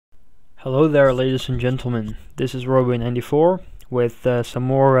Hello there, ladies and gentlemen. This is Robo94 with some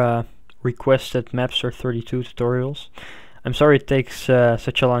more requested Mapster32 tutorials. I'm sorry it takes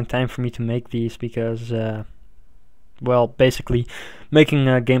such a long time for me to make these because, well, basically making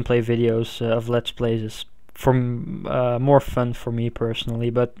gameplay videos of Let's Plays is more fun for me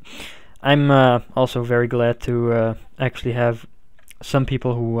personally, but I'm also very glad to actually have some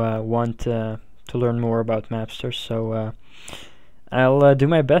people who want to learn more about Mapster, so I'll do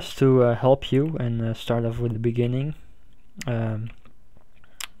my best to help you and start off with the beginning.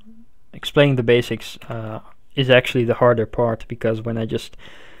 Explaining the basics is actually the harder part, because when I just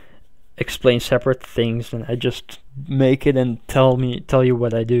explain separate things, then I just make it and tell you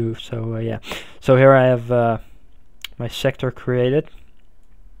what I do. So yeah. So here I have my sector created.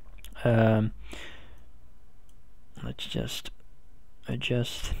 Let's just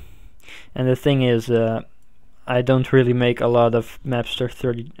adjust. And the thing is, I don't really make a lot of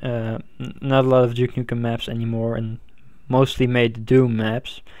Mapster30, not a lot of Duke Nukem maps anymore, and mostly made Doom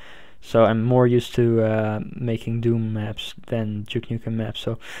maps. So I'm more used to making Doom maps than Duke Nukem maps.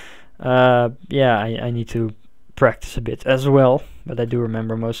 So yeah, I need to practice a bit as well, but I do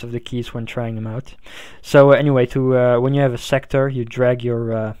remember most of the keys when trying them out. So anyway, when you have a sector, you drag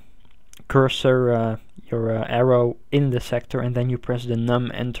your cursor, your arrow in the sector, and then you press the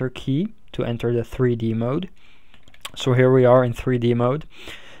num enter key to enter the 3D mode. So here we are in 3D mode.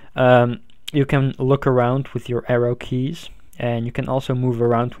 You can look around with your arrow keys, and you can also move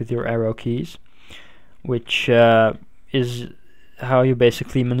around with your arrow keys, which is how you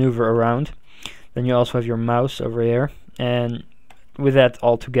basically maneuver around. Then you also have your mouse over here, and with that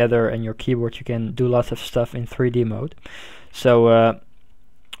all together and your keyboard, you can do lots of stuff in 3D mode. So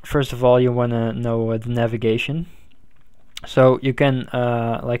first of all, you want to know the navigation. So you can,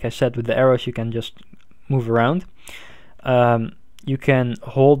 like I said, with the arrows you can just move around. You can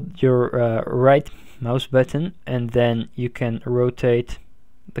hold your right mouse button, and then you can rotate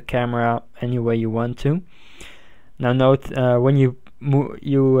the camera any way you want to. Now note, when you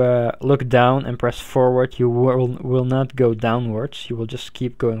look down and press forward, you will not go downwards, you will just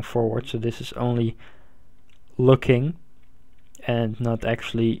keep going forward. So this is only looking and not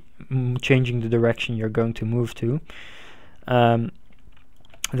actually changing the direction you're going to move to.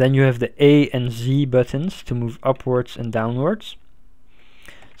 Then you have the A and Z buttons to move upwards and downwards.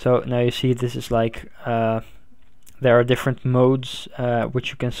 So now you see this is like there are different modes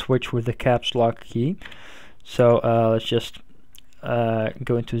which you can switch with the caps lock key. So let's just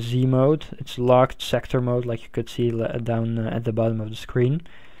go into Z mode. It's locked sector mode, like you could see down at the bottom of the screen.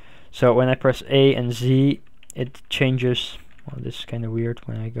 So when I press A and Z, it changes. Well, this is kind of weird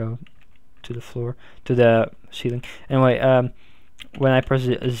when I go to the floor, to the ceiling. Anyway, when I press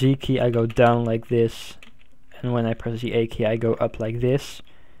the Z key, I go down like this, and when I press the A key, I go up like this,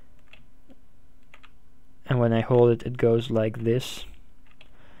 and when I hold it, it goes like this.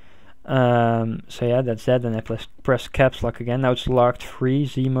 So yeah, that's that. Then I press caps lock again. Now it's locked free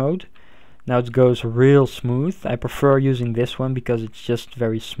Z mode. Now it goes real smooth. I prefer using this one because it's just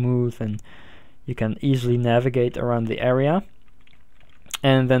very smooth and you can easily navigate around the area.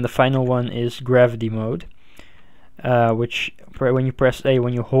 And then the final one is gravity mode, which when you press A,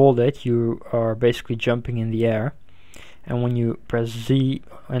 when you hold it, you are basically jumping in the air, and when you press Z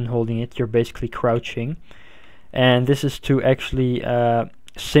and holding it, you're basically crouching. And this is to actually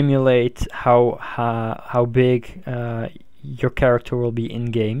simulate how big your character will be in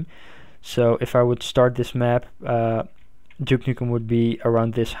game. So if I would start this map, Duke Nukem would be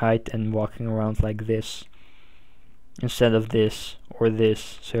around this height and walking around like this instead of this or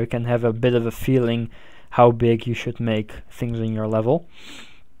this, so you can have a bit of a feeling how big you should make things in your level.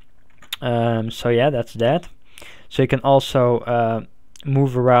 So yeah, that's that. So you can also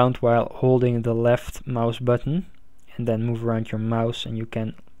move around while holding the left mouse button, and then move around your mouse, and you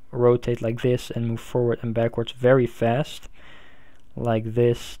can rotate like this and move forward and backwards very fast like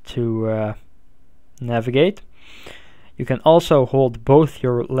this to navigate. You can also hold both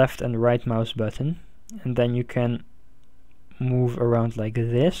your left and right mouse button, and then you can move around like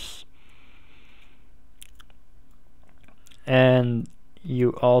this. And you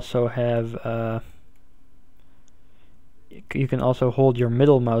also have you can also hold your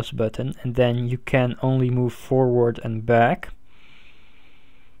middle mouse button, and then you can only move forward and back,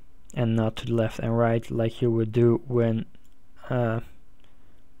 and not to the left and right like you would do when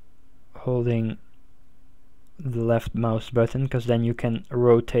holding the left mouse button, because then you can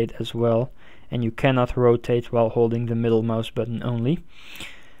rotate as well, and you cannot rotate while holding the middle mouse button only.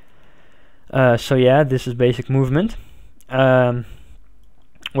 So yeah, this is basic movement.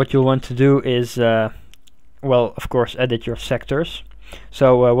 What you'll want to do is well, of course, edit your sectors.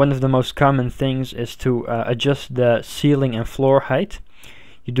 So one of the most common things is to adjust the ceiling and floor height.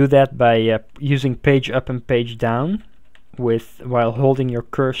 You do that by using page up and page down while holding your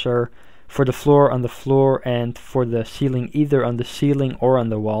cursor for the floor on the floor and for the ceiling either on the ceiling or on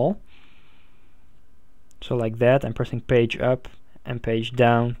the wall. So like that, I'm pressing page up and page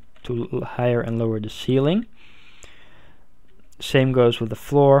down to higher and lower the ceiling. Same goes with the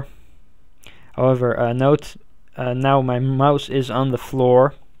floor. However, note now my mouse is on the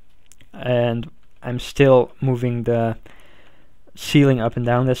floor and I'm still moving the ceiling up and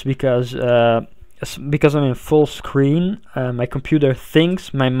down. That's because I'm in full screen, my computer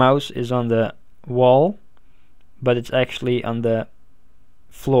thinks my mouse is on the wall, but it's actually on the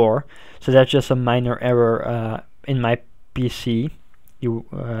floor. So that's just a minor error in my PC.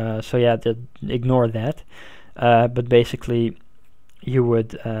 So yeah, ignore that. But basically, you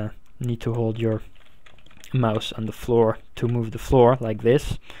would need to hold your mouse on the floor to move the floor like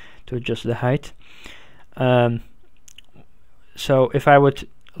this, to adjust the height. So if I would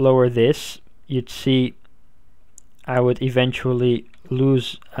lower this, you'd see I would eventually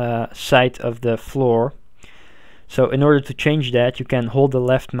lose sight of the floor. So in order to change that, you can hold the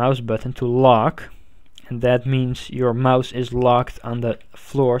left mouse button to lock, and that means your mouse is locked on the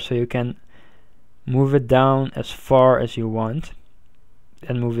floor, so you can move it down as far as you want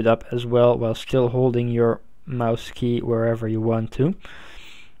and move it up as well while still holding your mouse key wherever you want to.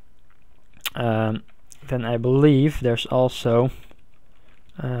 Then I believe there's also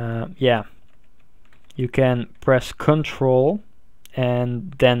you can press Control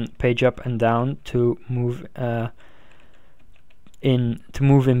and then page up and down to move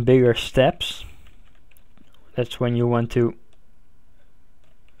in bigger steps. That's when you want to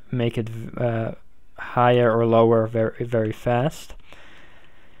make it higher or lower very fast.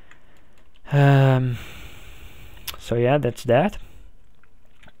 So yeah, that's that.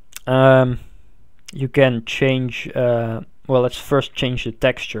 You can change, well, let's first change the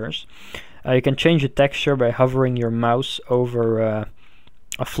textures. You can change the texture by hovering your mouse over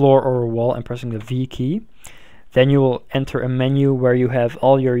a floor or a wall and pressing the V key. Then you will enter a menu where you have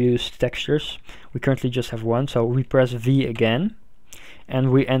all your used textures. We currently just have one, so we press V again,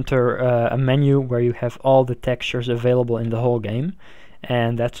 and we enter a menu where you have all the textures available in the whole game,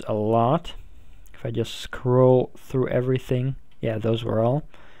 and that's a lot. If I just scroll through everything, yeah, those were all.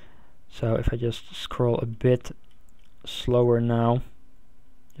 So if I just scroll a bit slower now,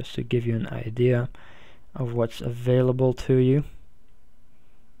 just to give you an idea of what's available to you.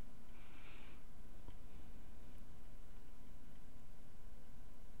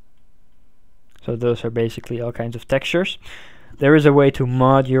 So those are basically all kinds of textures. There is a way to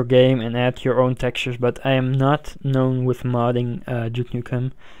mod your game and add your own textures, but I am not known with modding Duke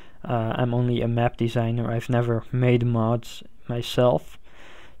Nukem. I'm only a map designer. I've never made mods myself.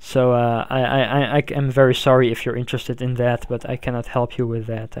 So I am very sorry if you're interested in that, but I cannot help you with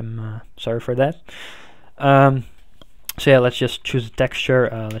that. I'm sorry for that. So yeah, let's just choose a texture.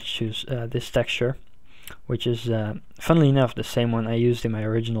 Let's choose this texture, which is funnily enough the same one I used in my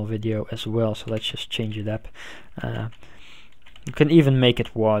original video as well. So let's just change it up. You can even make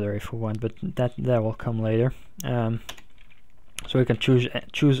it water if you want, but that will come later. So we can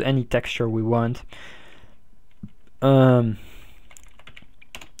choose any texture we want.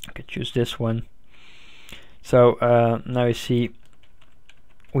 I could choose this one. So now you see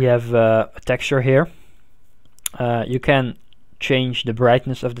we have a texture here. You can change the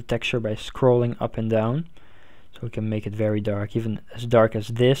brightness of the texture by scrolling up and down. So we can make it very dark, even as dark as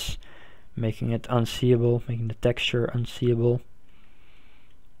this, making it unseeable, making the texture unseeable.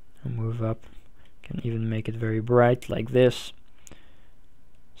 And move up. Can even make it very bright like this.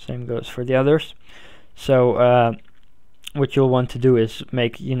 Same goes for the others. So what you'll want to do is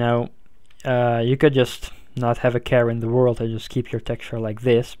make, you could just not have a care in the world and just keep your texture like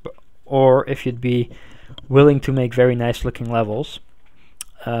this, or if you'd be willing to make very nice looking levels,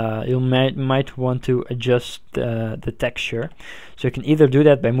 you might want to adjust the texture. So you can either do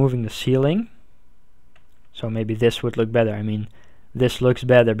that by moving the ceiling, so maybe this would look better. I mean, this looks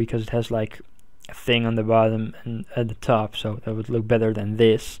better because it has like a thing on the bottom and at the top, so that would look better than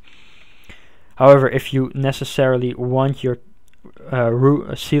this. However, if you necessarily want your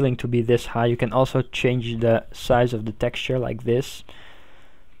ceiling to be this high, you can also change the size of the texture like this.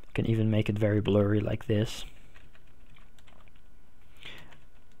 You can even make it very blurry like this.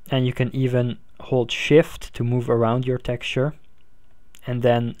 And you can even hold Shift to move around your texture. And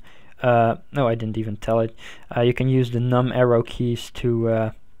then, no, I didn't even tell it. You can use the num arrow keys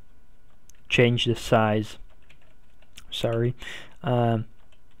to change the size. Sorry.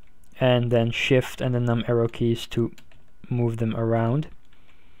 And then Shift and the num arrow keys to move them around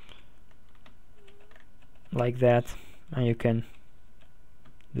like that, and you can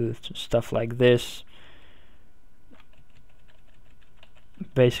do stuff like this.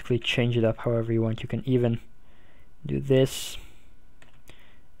 Basically change it up however you want. You can even do this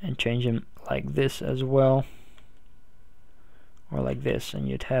and change them like this as well, or like this, and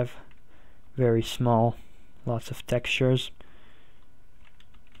you'd have very small, lots of textures,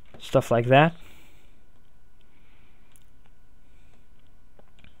 stuff like that.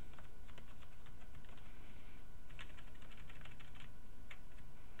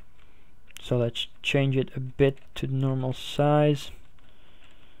 So let's change it a bit to normal size.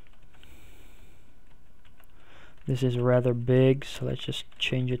 This is rather big, so let's just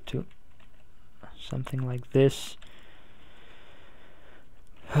change it to something like this.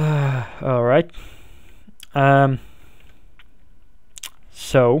 Alright.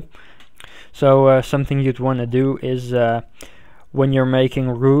 So something you'd want to do is when you're making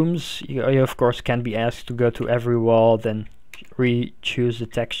rooms, you of course can't be asked to go to every wall, then re-choose the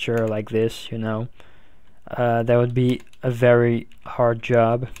texture like this, you know. That would be a very hard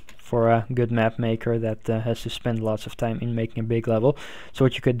job for a good map maker that has to spend lots of time in making a big level. So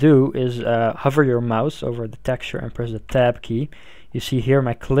what you could do is hover your mouse over the texture and press the tab key. You see here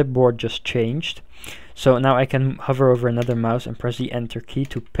my clipboard just changed. So now I can hover over another mouse and press the enter key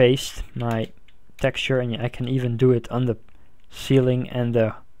to paste my texture, and I can even do it on the ceiling and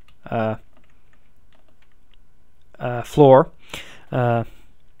the floor.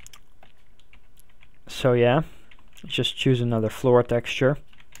 So yeah, just choose another floor texture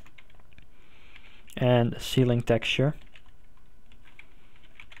and ceiling texture,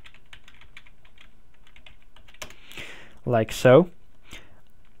 like so.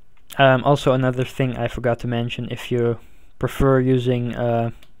 Also another thing I forgot to mention, if you prefer using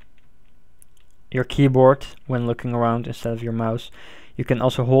your keyboard when looking around instead of your mouse, you can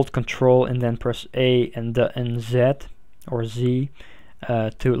also hold Control and then press A and Z or Z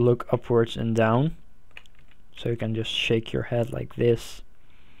to look upwards and down. So you can just shake your head like this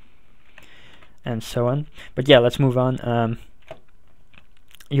and so on. But yeah, let's move on.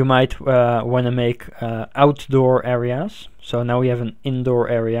 You might want to make outdoor areas. So now we have an indoor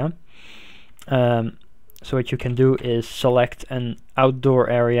area. So what you can do is select an outdoor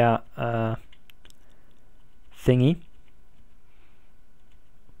area thingy.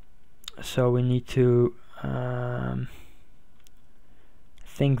 So we need to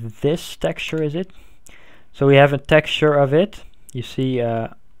think this texture is it. So we have a texture of it. You see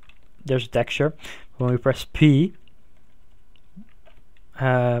there's a texture. When we press P,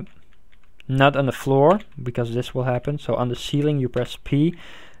 not on the floor because this will happen, so on the ceiling you press P,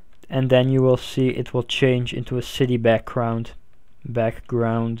 and then you will see it will change into a city background,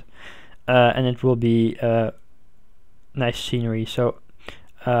 and it will be nice scenery. So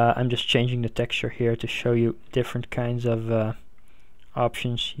I'm just changing the texture here to show you different kinds of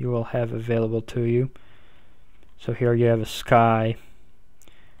options you will have available to you. So here you have a sky,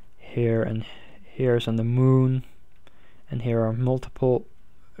 here and here's on the moon, and here are multiple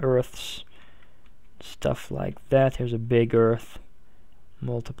earths, stuff like that. Here's a big earth,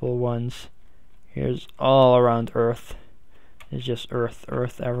 multiple ones. Here's all around earth. It's just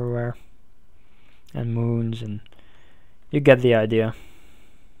earth everywhere, and moons, and you get the idea.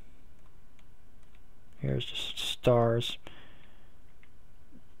 Here's just stars.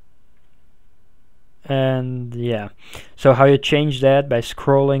 And yeah, so how you change that by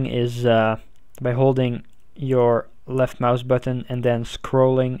scrolling is by holding your left mouse button and then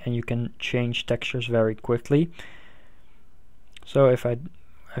scrolling, and you can change textures very quickly. So if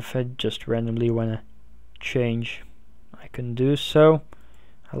I just randomly want to change, I can do so.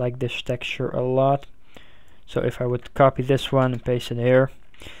 I like this texture a lot. So if I would copy this one and paste it here,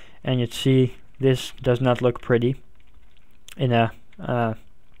 and you'd see this does not look pretty in a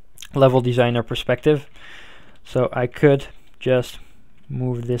level designer perspective. So I could just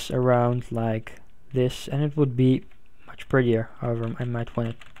move this around like this and it would be much prettier. However, I might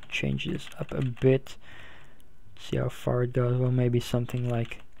want to change this up a bit, see how far it goes. Well, maybe something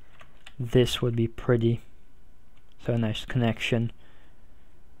like this would be pretty. So a nice connection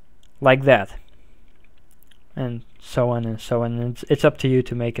like that, and so on and so on. And it's up to you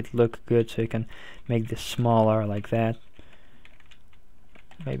to make it look good. So you can make this smaller like that,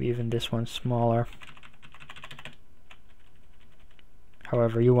 maybe even this one smaller,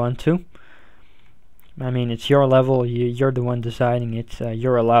 however you want to. I mean, it's your level, you're the one designing it.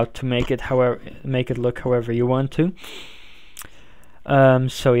 You're allowed to make it look however you want to.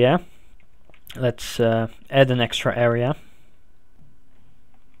 So yeah, let's add an extra area.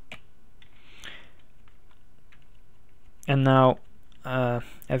 And now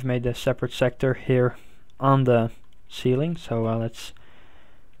I've made a separate sector here on the ceiling, so let's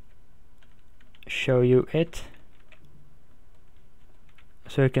show you it.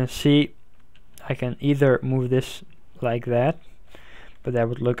 So you can see I can either move this like that, but that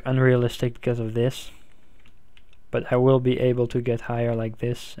would look unrealistic because of this, but I will be able to get higher like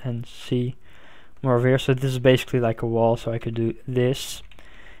this and see more over here. So this is basically like a wall, so I could do this,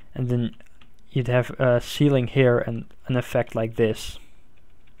 and then you'd have a ceiling here and an effect like this.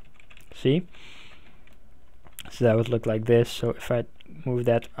 See? So that would look like this. So if I move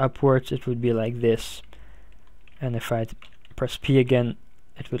that upwards, it would be like this, and if I press P again,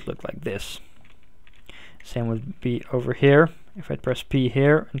 it would look like this. Same would be over here. If I press P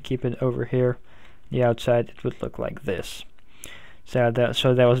here and keep it over here, the outside, it would look like this. So that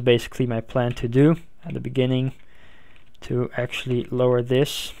was basically my plan to do at the beginning, to actually lower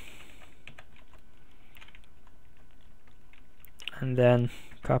this and then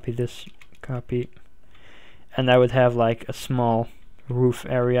copy this, copy, and I would have like a small roof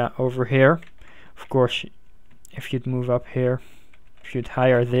area over here. Of course, if you'd move up here, if you'd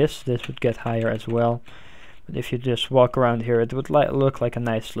higher this would get higher as well. But if you just walk around here, it would look like a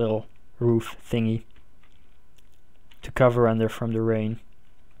nice little roof thingy to cover under from the rain.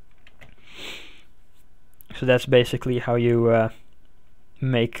 So that's basically how you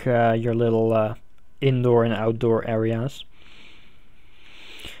make your little indoor and outdoor areas.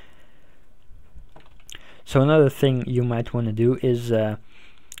 So another thing you might want to do is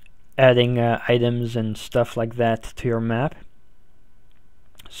adding items and stuff like that to your map.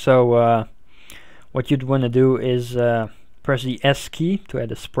 So what you'd want to do is press the S key to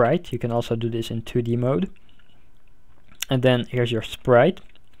add a sprite. You can also do this in 2D mode. And then here's your sprite.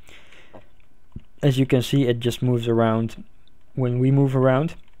 As you can see, it just moves around when we move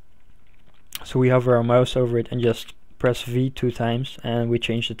around. So we hover our mouse over it and just press V 2 times and we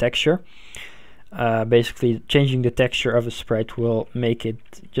change the texture. Basically, changing the texture of a sprite will make it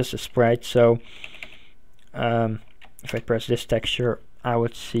just a sprite. So if I press this texture, I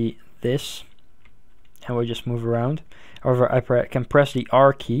would see this, and we'll just move around. However, I can press the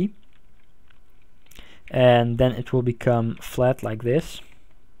R key, and then it will become flat like this.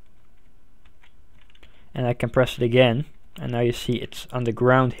 And I can press it again, and now you see it's on the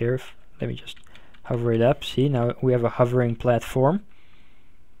ground here. Let me just hover it up. See, now we have a hovering platform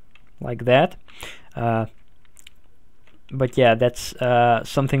like that. But yeah, that's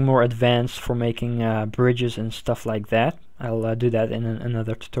something more advanced for making bridges and stuff like that. I'll do that in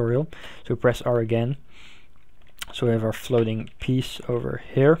another tutorial. So press R again. So we have our floating piece over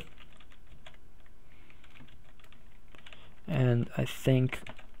here. And I think,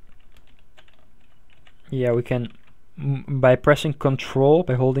 yeah, we can, by pressing Control,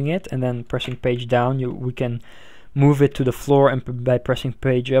 by holding it, and then pressing page down, we can move it to the floor, and by pressing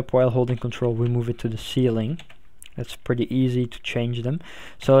page up while holding Control, we move it to the ceiling. That's pretty easy to change them.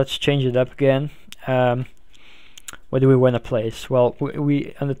 So let's change it up again. What do we want to place? Well,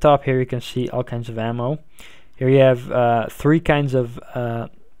 we on the top here you can see all kinds of ammo. Here you have 3 kinds of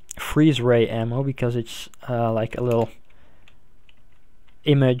freeze ray ammo, because it's like a little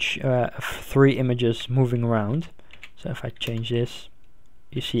image, 3 images moving around. So if I change this,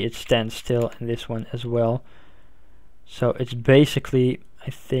 you see it stands still, and this one as well. So it's basically, I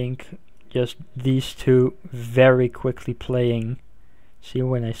think, just these 2 very quickly playing. See,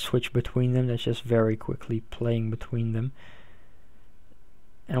 when I switch between them, that's just very quickly playing between them.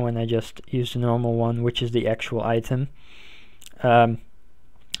 And when I just use the normal one, which is the actual item,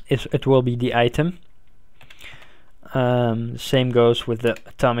 it will be the item. Same goes with the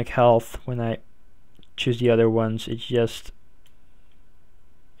atomic health. When I choose the other ones, it's just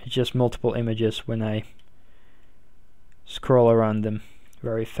multiple images when I scroll around them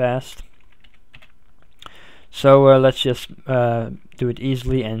very fast. So let's just do it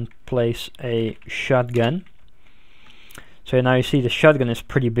easily and place a shotgun. So now you see the shotgun is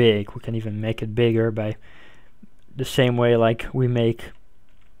pretty big. We can even make it bigger by the same way like we make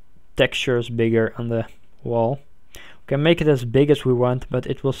textures bigger on the wall. We can make it as big as we want, but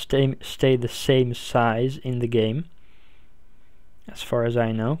it will stay the same size in the game, as far as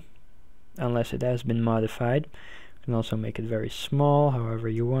I know, unless it has been modified. You can also make it very small, however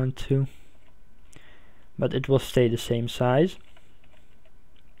you want to, but it will stay the same size.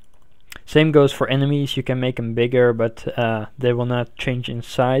 Same goes for enemies. You can make them bigger, but they will not change in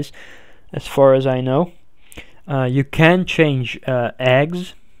size, as far as I know. You can change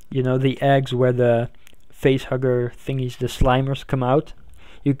eggs, you know, the eggs where the face hugger thingies, the slimers, come out.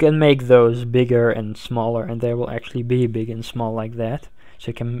 You can make those bigger and smaller, and they will actually be big and small like that. So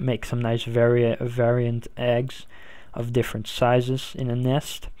you can make some nice variant eggs. of different sizes in a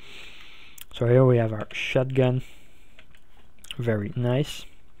nest. So here we have our shotgun. Very nice.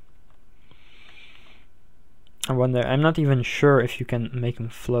 I wonder, I'm not even sure if you can make them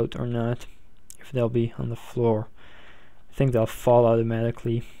float or not, if they'll be on the floor. I think they'll fall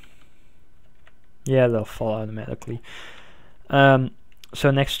automatically. Yeah, they'll fall automatically. So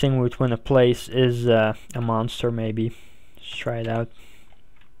next thing we'd want to place is a monster, maybe. Let's try it out.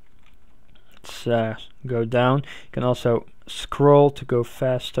 Let's go down. You can also scroll to go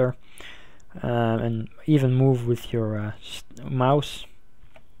faster, and even move with your mouse.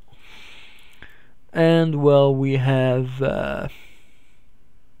 And well, we have a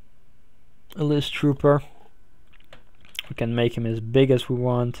list trooper. We can make him as big as we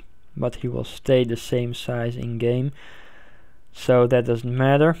want, but he will stay the same size in game, so that doesn't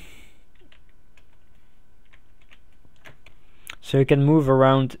matter. So you can move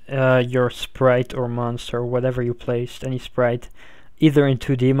around your sprite or monster, whatever you placed, any sprite, either in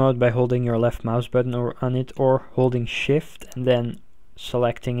 2D mode by holding your left mouse button on it, or holding shift and then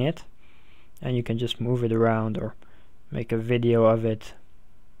selecting it, and you can just move it around or make a video of it,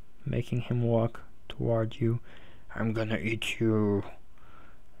 making him walk toward you. I'm gonna eat you.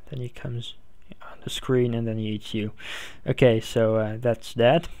 Then he comes on the screen and then he eats you. Okay, so that's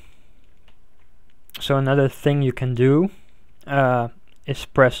that. So another thing you can do is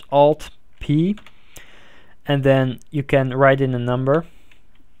press Alt P, and then you can write in a number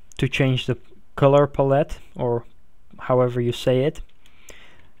to change the color palette, or however you say it.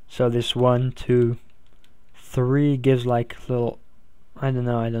 So this 1, 2, 3 gives like little, I don't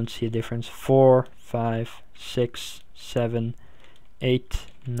know, I don't see a difference. 4, 5, 6, 7, 8,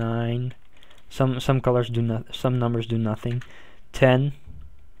 9. Some colors do not, some numbers do nothing. 10,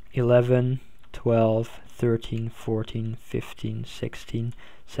 11, 12, 13, 14, 15, 16,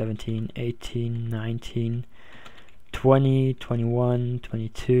 17, 18, 19, 20, 21,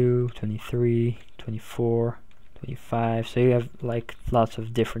 22, 23, 24, 25. So you have like lots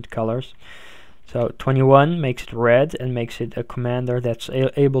of different colors. So 21 makes it red and makes it a commander that's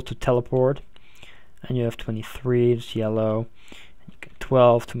able to teleport. And you have 23, it's yellow.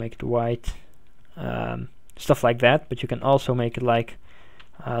 12 to make it white. Stuff like that. But you can also make it like,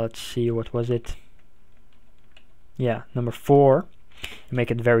 let's see, what was it? Yeah, number 4. You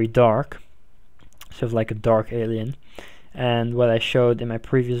make it very dark, sort of like a dark alien. And what I showed in my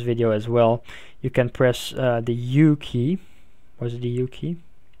previous video as well, you can press the U key. Was it the U key?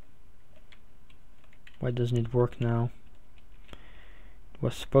 Why doesn't it work now? It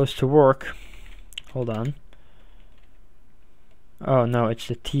was supposed to work. Hold on. Oh no, it's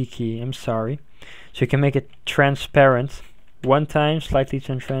the T key. I'm sorry. So you can make it transparent 1 time, slightly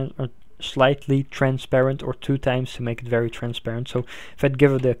transparent, or 2 times to make it very transparent. So if I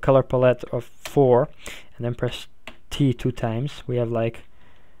give it the color palette of 4 and then press T 2 times, we have like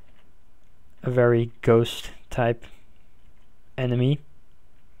a very ghost type enemy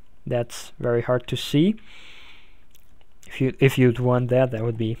that's very hard to see. If you'd want that, that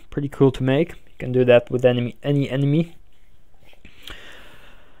would be pretty cool to make. You can do that with any enemy.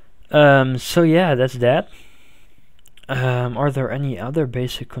 So yeah, that's that. Are there any other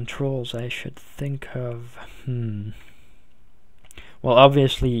basic controls I should think of? Well,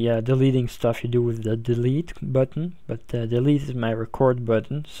 obviously, deleting stuff you do with the delete button, but delete is my record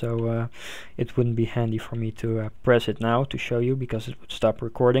button, so it wouldn't be handy for me to press it now to show you, because it would stop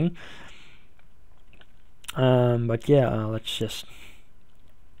recording. But yeah, let's just,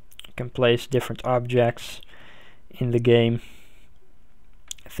 you can place different objects in the game.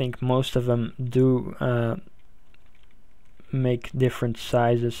 I think most of them do make different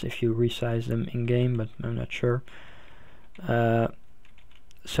sizes if you resize them in game, but I'm not sure.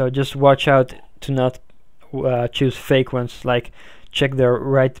 So just watch out to not choose fake ones, like check the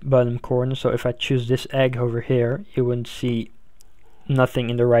right bottom corner. So if I choose this egg over here, you wouldn't see nothing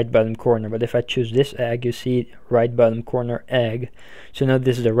in the right bottom corner, but if I choose this egg, you see right bottom corner egg. So now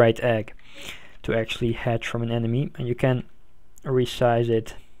this is the right egg to actually hatch from an enemy, and you can resize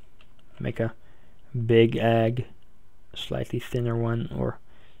it, make a big egg, slightly thinner one, or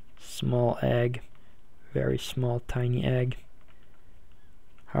small egg, very small tiny egg,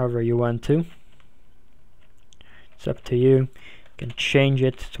 however you want to. It's up to you. You can change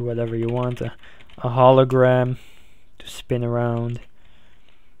it to whatever you want, a hologram to spin around,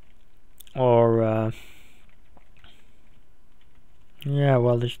 or yeah,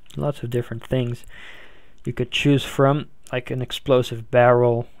 well, there's lots of different things you could choose from, like an explosive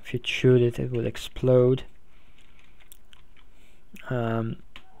barrel. If you shoot it, it would explode.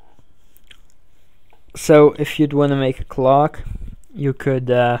 So if you'd want to make a clock, you could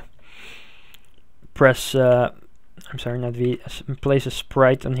press I'm sorry, not V, place a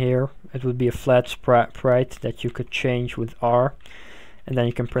sprite on here. It would be a flat sprite that you could change with R, and then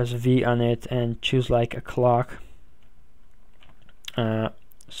you can press V on it and choose like a clock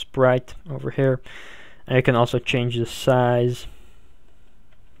sprite over here, and you can also change the size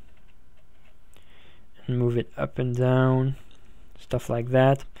and move it up and down, stuff like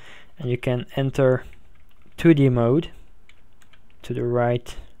that. And you can enter 2D mode to the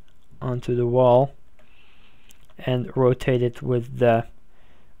right onto the wall and rotate it with the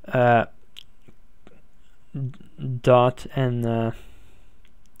dot and I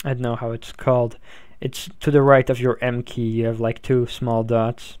don't know how it's called. It's to the right of your M key. You have like two small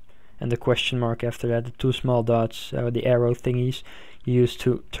dots and the question mark after that. The two small dots, the arrow thingies, you use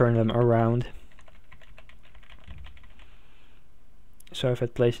to turn them around. So if I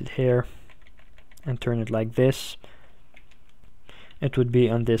place it here and turn it like this, it would be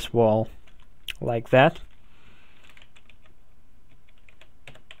on this wall like that.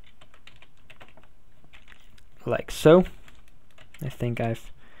 Like so. I think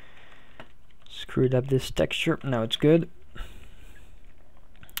I've screwed up this texture. Now it's good.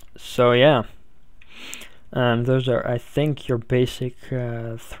 So yeah, those are, I think, your basic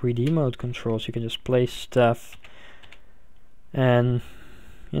 3D mode controls. You can just place stuff and,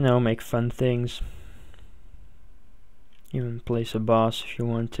 you know, make fun things. Even place a boss if you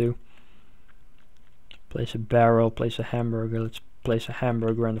want to. Place a barrel, place a hamburger. Let's place a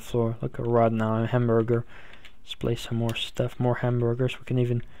hamburger on the floor. Look, a rotten hamburger. Let's place some more stuff, more hamburgers. We can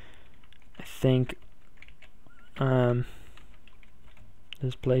even, I think,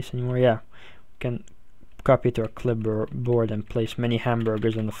 this place anymore. Yeah, we can copy it to our clipboard and place many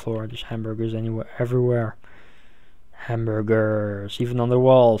hamburgers on the floor. There's hamburgers anywhere, everywhere. Hamburgers, even on the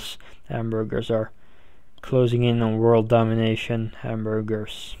walls. Hamburgers are closing in on world domination.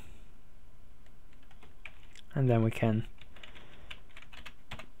 Hamburgers. And then we can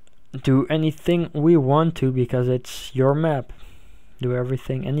do anything we want to, because it's your map. Do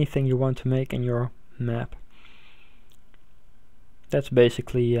everything, anything you want to make in your map. That's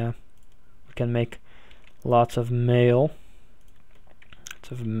basically, we can make lots of mail.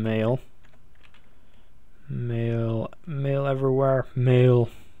 Lots of mail. Mail everywhere. Mail.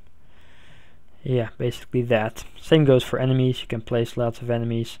 Yeah, basically that. Same goes for enemies. You can place lots of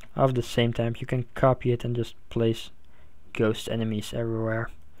enemies of the same type. You can copy it and just place ghost enemies everywhere.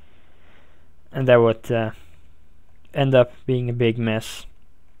 And that would end up being a big mess.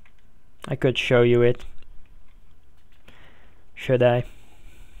 I could show you it. Should I?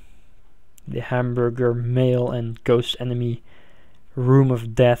 The hamburger, mail, and ghost enemy room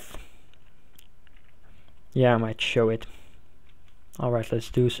of death. Yeah, I might show it. Alright, let's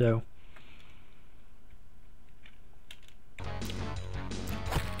do so.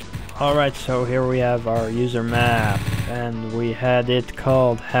 Alright, so here we have our user map, and we had it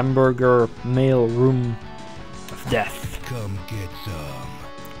called Hamburger Mail Room of Death. Come get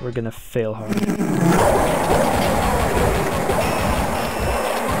some. We're gonna fail hard.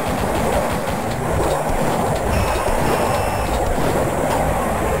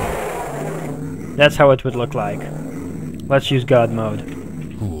 That's how it would look like. Let's use God mode.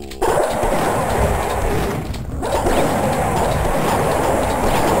 Cool.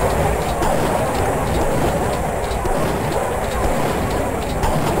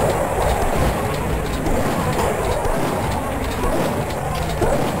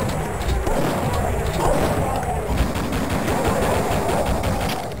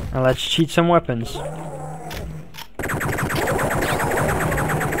 Now let's cheat some weapons.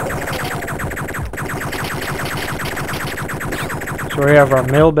 So we have our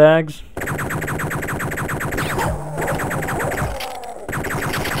mail bags.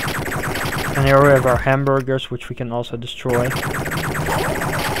 And here we have our hamburgers, which we can also destroy.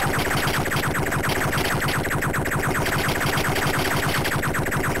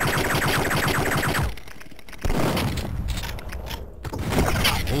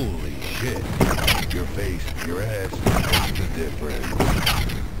 Holy shit. Your face, your ass, makes the difference.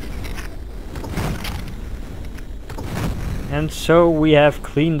 And so we have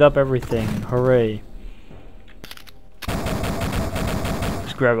cleaned up everything. Hooray.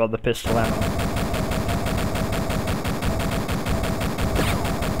 Let's grab all the pistol ammo.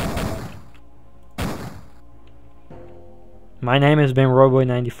 My name has been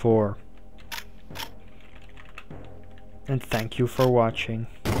Roboy94. And thank you for watching.